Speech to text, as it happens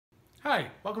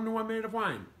Hi, welcome to 1 Minute of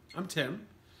Wine. I'm Tim.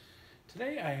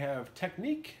 Today I have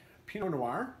Technique Pinot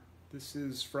Noir. This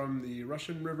is from the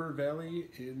Russian River Valley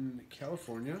in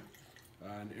California,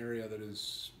 an area that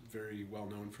is very well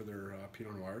known for their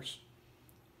Pinot Noirs.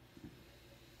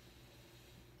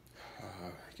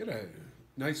 Get a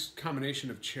nice combination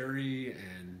of cherry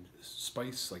and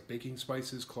spice, like baking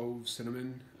spices, cloves,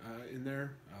 cinnamon in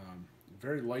there.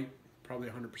 Very light, probably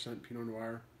 100% Pinot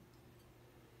Noir.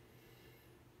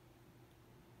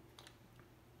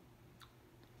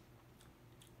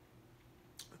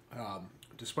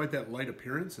 Despite that light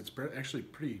appearance, it's actually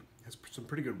has some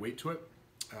pretty good weight to it.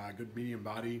 Good medium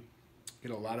body.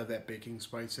 Get a lot of that baking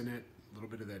spice in it. A little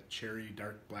bit of that cherry,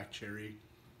 dark black cherry,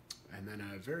 and then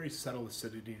a very subtle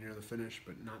acidity near the finish,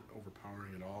 but not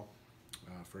overpowering at all.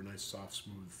 For a nice, soft,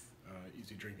 smooth,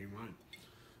 easy drinking wine.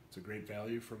 It's a great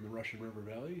value from the Russian River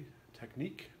Valley.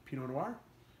 Technique Pinot Noir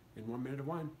in 1 Minute of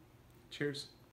Wine. Cheers.